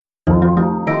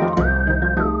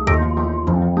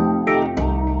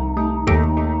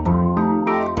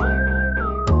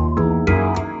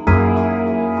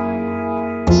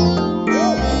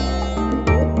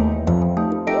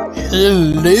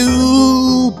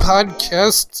Hello,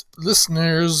 podcast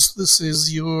listeners. This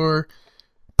is your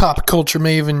pop culture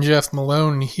maven, Jeff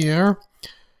Malone here.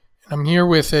 I'm here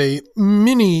with a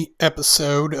mini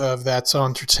episode of That's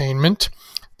Entertainment.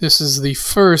 This is the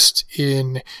first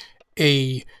in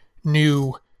a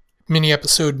new mini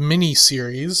episode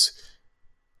mini-series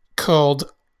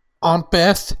called Aunt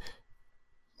Beth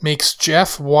Makes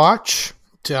Jeff Watch...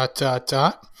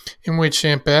 in which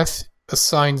Aunt Beth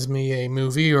assigns me a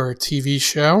movie or a TV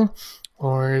show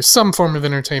or some form of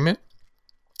entertainment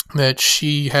that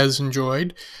she has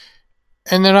enjoyed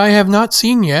and that I have not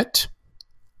seen yet.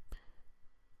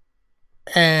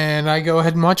 And I go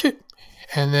ahead and watch it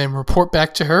and then report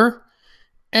back to her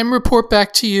and report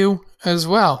back to you as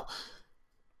well.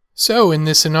 So in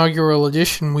this inaugural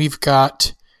edition, we've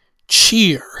got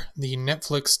Cheer, the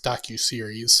Netflix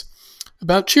docuseries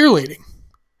about cheerleading.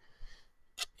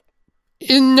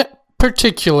 In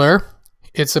particular,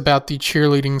 it's about the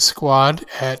cheerleading squad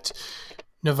at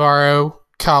Navarro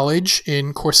College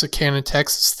in Corsicana,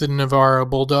 Texas, the Navarro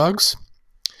Bulldogs.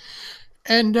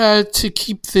 And to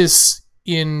keep this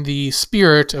in the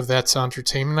spirit of That's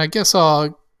Entertainment, I guess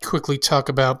I'll quickly talk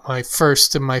about my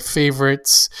first and my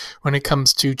favorites when it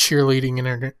comes to cheerleading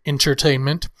and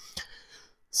entertainment.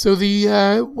 So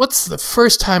what's the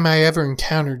first time I ever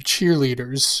encountered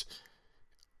cheerleaders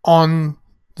on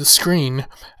the screen?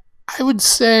 I would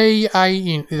say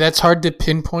that's hard to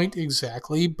pinpoint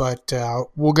exactly, but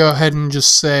we'll go ahead and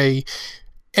just say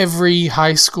every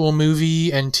high school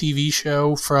movie and TV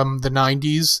show from the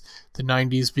 90s, the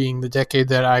 90s being the decade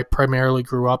that I primarily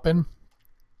grew up in.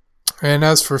 And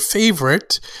as for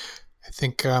favorite, I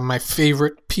think my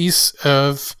favorite piece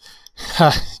of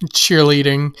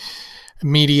cheerleading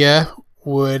media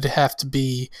would have to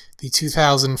be the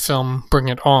 2000 film Bring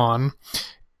It On.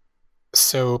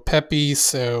 So peppy,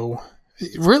 so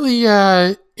really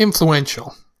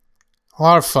influential. A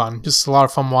lot of fun, just a lot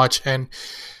of fun watch. And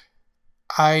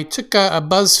I took a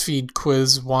BuzzFeed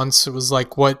quiz once. It was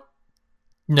like, what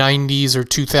 90s or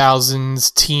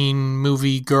 2000s teen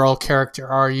movie girl character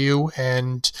are you?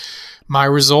 And my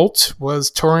result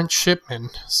was Torrance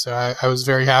Shipman. So I was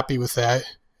very happy with that.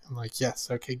 I'm like, yes,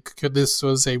 okay, good. This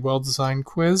was a well-designed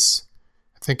quiz.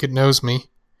 I think it knows me.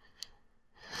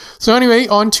 So anyway,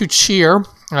 on to Cheer.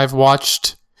 I've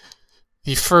watched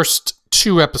the first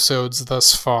 2 episodes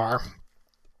thus far.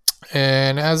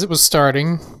 And as it was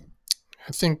starting,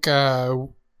 I think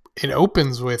it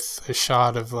opens with a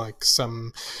shot of like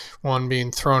someone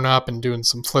being thrown up and doing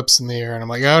some flips in the air. And I'm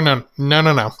like, oh,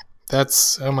 no.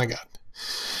 That's, oh my God.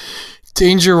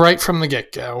 Danger right from the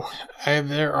get-go.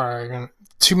 There are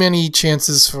too many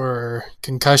chances for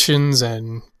concussions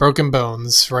and broken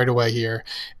bones right away here.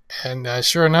 And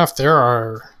sure enough, there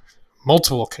are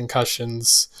multiple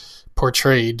concussions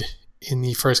portrayed in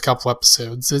the first couple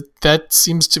episodes. That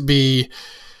seems to be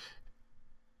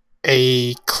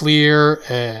a clear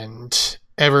and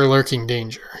ever-lurking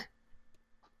danger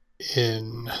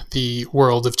in the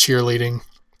world of cheerleading.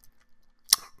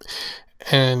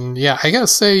 And yeah, I gotta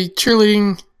say,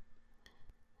 cheerleading,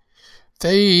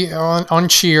 they, on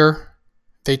Cheer,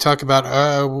 they talk about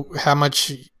how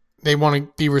much they want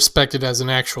to be respected as an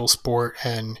actual sport,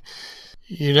 and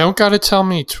you don't got to tell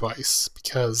me twice,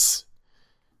 because,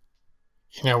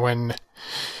 when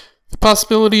the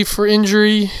possibility for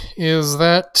injury is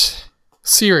that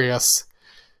serious,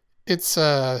 it's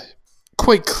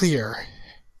quite clear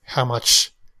how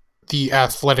much the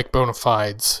athletic bona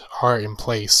fides are in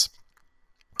place.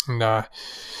 And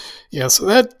so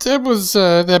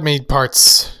that made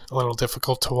parts a little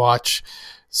difficult to watch.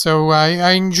 So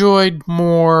I enjoyed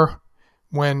more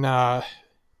when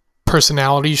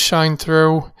personalities shine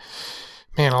through.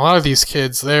 Man, a lot of these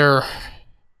kids, they're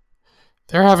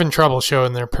having trouble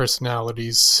showing their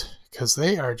personalities because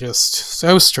they are just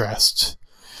so stressed.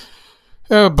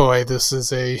 Oh boy, this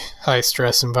is a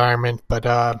high-stress environment. But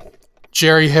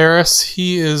Jerry Harris,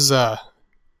 he's the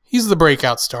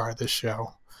breakout star of this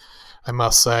show, I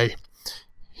must say.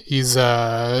 He's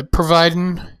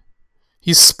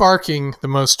He's sparking the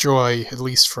most joy, at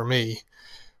least for me,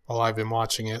 while I've been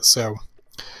watching it. So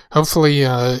hopefully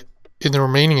in the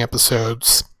remaining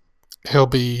episodes, he'll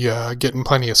be getting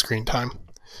plenty of screen time.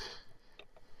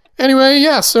 Anyway,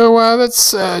 yeah, so that's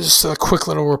just a quick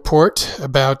little report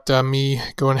about me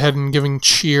going ahead and giving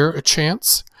Cheer a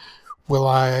chance. Will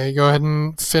I go ahead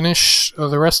and finish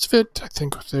the rest of it? I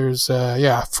think there's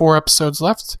 4 episodes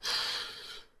left.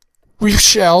 We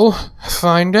shall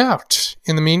find out.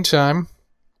 In the meantime,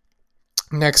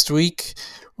 next week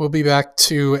we'll be back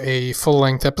to a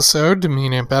full-length episode, me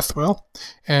and Aunt Beth will,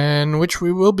 in which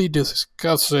we will be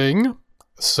discussing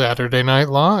Saturday Night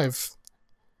Live.